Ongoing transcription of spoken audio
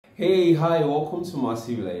Hey, hi, welcome to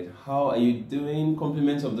Massive Light. How are you doing?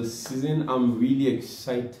 Compliments of the season. I'm really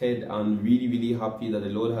excited and really happy that the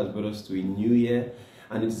Lord has brought us to a new year.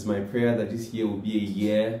 And it is my prayer that this year will be a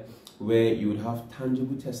year where you would have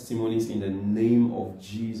tangible testimonies in the name of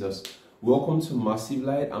Jesus. Welcome to Massive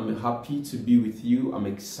Light. I'm happy to be with you. I'm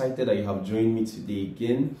excited that you have joined me today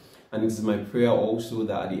again. And it is my prayer also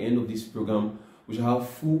that at the end of this program, we shall have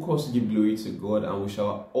full cause to give glory to God, and we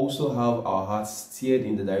shall also have our hearts steered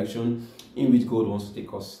in the direction in which God wants to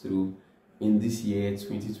take us through in this year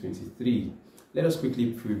 2023. Let us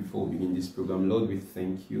quickly pray before we begin this program. Lord, we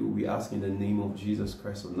thank you. We ask in the name of Jesus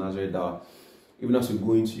Christ of Nazareth that even as we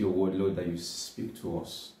go into your word, Lord, that you speak to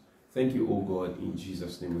us. Thank you, O God. In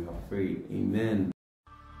Jesus' name we have prayed. Amen.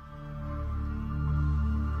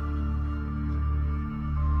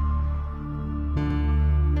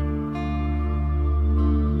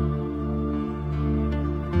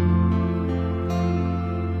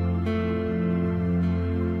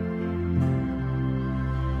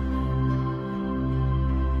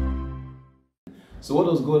 So what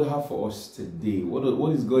does God have for us today?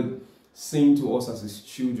 What is God saying to us as his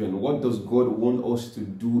children? What does God want us to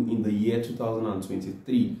do in the year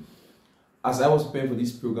 2023? As I was preparing for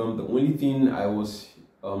this program, the only thing I was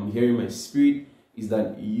hearing in my spirit is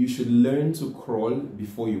that you should learn to crawl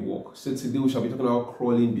before you walk. So today we shall be talking about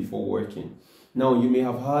crawling before working. Now, you may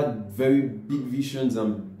have had very big visions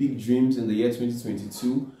and big dreams in the year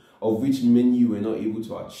 2022, of which many you were not able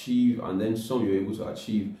to achieve, and then some you were able to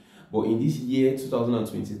achieve. But in this year,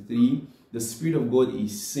 2023, the Spirit of God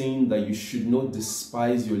is saying that you should not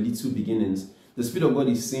despise your little beginnings. The Spirit of God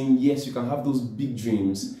is saying, yes, you can have those big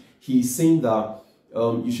dreams. He is saying that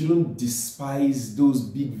you shouldn't despise those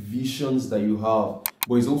big visions that you have.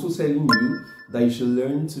 But he's also telling you that you should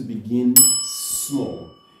learn to begin small.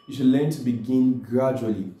 You should learn to begin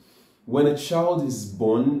gradually. When a child is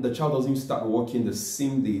born, the child doesn't start walking the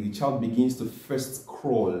same day. The child begins to first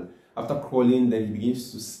crawl. After crawling, then he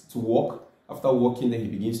begins to walk. After walking, then he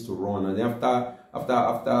begins to run. And then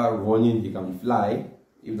after running, he can fly,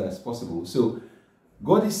 if that's possible. So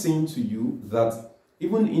God is saying to you that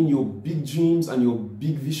even in your big dreams and your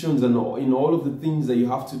big visions and in all of the things that you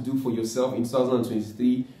have to do for yourself in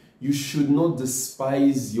 2023, you should not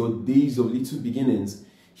despise your days of little beginnings.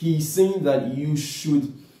 He is saying that you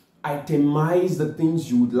should itemize the things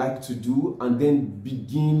you would like to do and then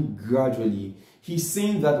begin gradually. He's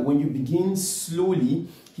saying that when you begin slowly,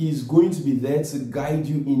 he is going to be there to guide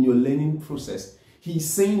you in your learning process. He's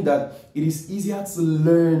saying that it is easier to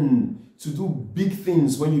learn to do big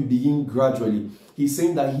things when you begin gradually. He's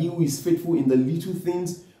saying that he who is faithful in the little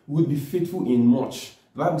things will be faithful in much.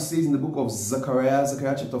 The Bible says in the book of Zechariah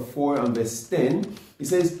chapter 4 and verse 10, it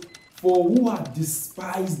says, "For who hath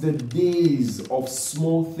despised the days of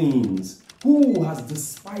small things?" Who has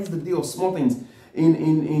despised the day of small things? In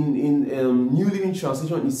New Living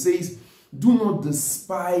Translation, it says, "Do not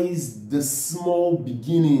despise the small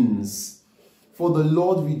beginnings, for the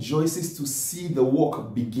Lord rejoices to see the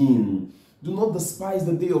work begin." Do not despise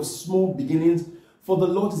the day of small beginnings, for the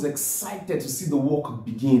Lord is excited to see the work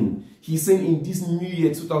begin. He's saying in this new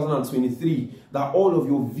year 2023 that all of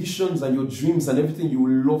your visions and your dreams and everything you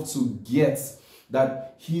would love to get,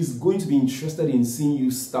 that he's going to be interested in seeing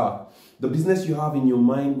you start. The business you have in your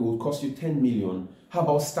mind will cost you 10 million. How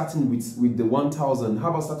about starting with the 1,000?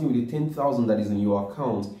 How about starting with the 10,000 that is in your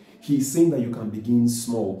account? He's saying that you can begin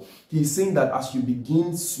small. He's saying that as you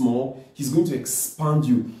begin small, he's going to expand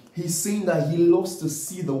you. He's saying that he loves to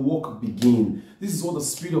see the work begin. This is what the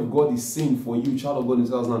Spirit of God is saying for you, child of God, in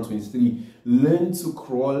 2023. Learn to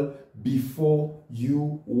crawl before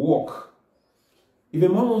you walk. If a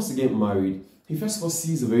man wants to get married, he first of all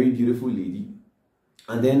sees a very beautiful lady,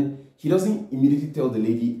 and then he doesn't immediately tell the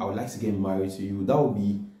lady, "I would like to get married to you." That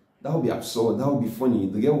would be absurd. That would be funny.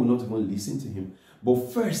 The girl will not even listen to him.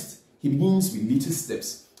 But first, he begins with little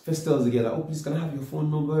steps. First tells the girl, "Oh, please, can I have your phone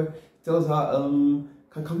number?" Tells her,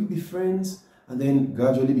 can we be friends? And then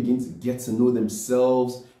gradually begin to get to know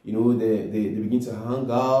themselves. You know, they begin to hang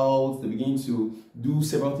out. They begin to do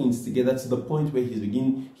several things together to the point where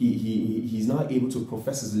he's now able to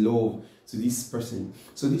profess his love to this person.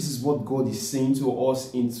 So this is what God is saying to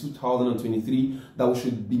us in 2023, that we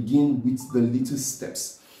should begin with the little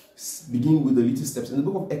steps. Begin with the little steps. In the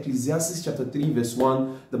book of Ecclesiastes chapter 3 verse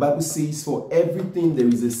 1, the Bible says, "For everything there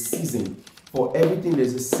is a season. For everything there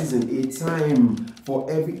is a season, a time for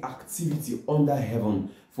every activity under heaven.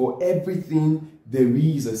 For everything there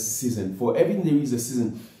is a season." For everything there is a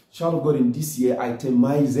season. Child of God, in this year,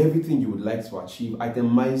 itemize everything you would like to achieve.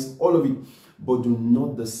 Itemize all of it. But do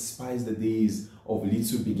not despise the days of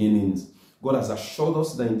little beginnings. God has assured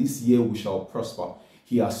us that in this year we shall prosper.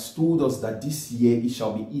 He has told us that this year it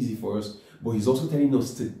shall be easy for us, but He's also telling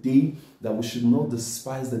us today that we should not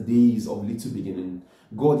despise the days of little beginning.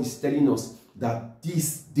 God is telling us that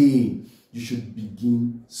this day you should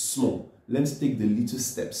begin small. Let's take the little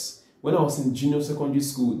steps. When I was in junior secondary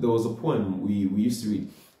school, there was a poem we used to read.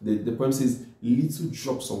 The poem says, little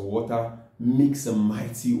drops of water makes a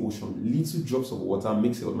mighty ocean. Little drops of water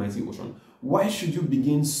makes a mighty ocean. Why should you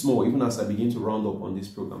begin small? Even as I begin to round up on this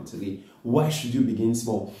program today, why should you begin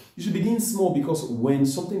small? You should begin small because when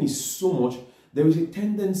something is so much, there is a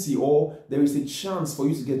tendency or there is a chance for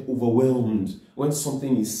you to get overwhelmed. When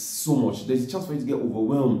something is so much, there's a chance for you to get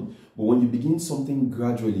overwhelmed. But when you begin something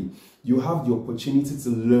gradually, you have the opportunity to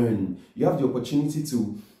learn. You have the opportunity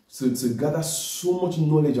to gather so much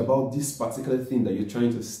knowledge about this particular thing that you're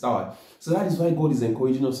trying to start. So that is why God is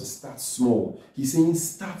encouraging us to start small. He's saying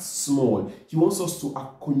start small. He wants us to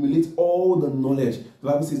accumulate all the knowledge. The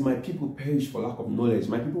Bible says, my people perish for lack of knowledge.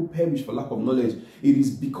 My people perish for lack of knowledge. It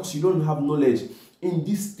is because you don't have knowledge in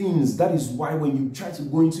these things. That is why when you try to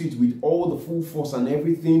go into it with all the full force and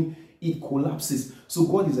everything, it collapses. So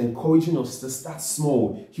God is encouraging us to start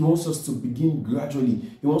small. He wants us to begin gradually.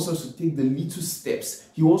 He wants us to take the little steps.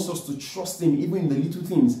 He wants us to trust Him even in the little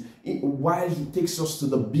things while He takes us to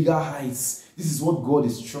the bigger heights. This is what God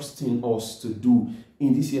is trusting us to do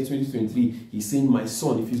in this year 2023. He's saying, my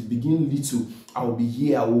son, if you begin little, I will be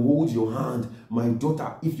here. I will hold your hand. My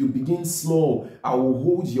daughter, if you begin small, I will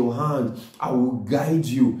hold your hand. I will guide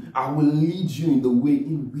you. I will lead you in the way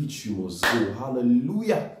in which you must go.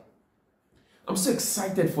 Hallelujah. I'm so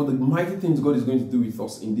excited for the mighty things God is going to do with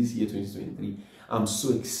us in this year 2023. I'm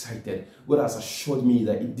so excited. God has assured me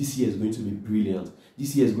that this year is going to be brilliant.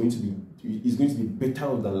 This year is going to be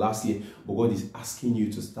better than last year. But God is asking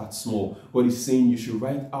you to start small. God is saying you should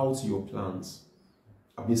write out your plans.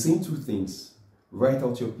 I've been saying two things. Write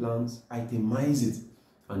out your plans, itemize it,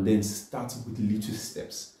 and then start with little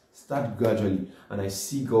steps. Start gradually. And I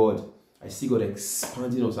see God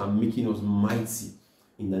expanding us and making us mighty.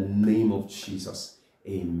 In the name of Jesus.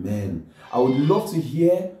 Amen. I would love to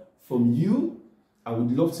hear from you. I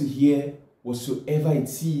would love to hear whatsoever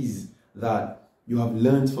it is that you have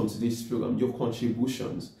learned from today's program, your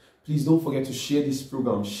contributions. Please don't forget to share this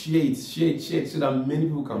program. Share it so that many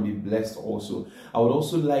people can be blessed also. I would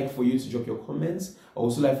also like for you to drop your comments. I would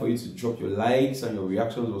also like for you to drop your likes and your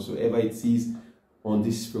reactions whatsoever it is on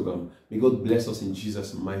this program. May God bless us in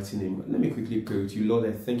Jesus' mighty name. Let me quickly pray with you. Lord,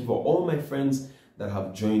 I thank you for all my friends that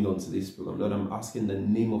have joined on today's program. Lord, I'm asking in the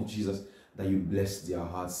name of Jesus that you bless their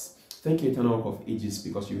hearts. Thank you, eternal rock of ages,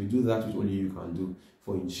 because you will do that which only you can do.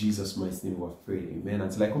 For in Jesus' mighty name we have prayed. Amen.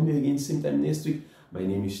 Until I come here again same time next week, my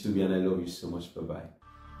name is Tobby and I love you so much. Bye-bye.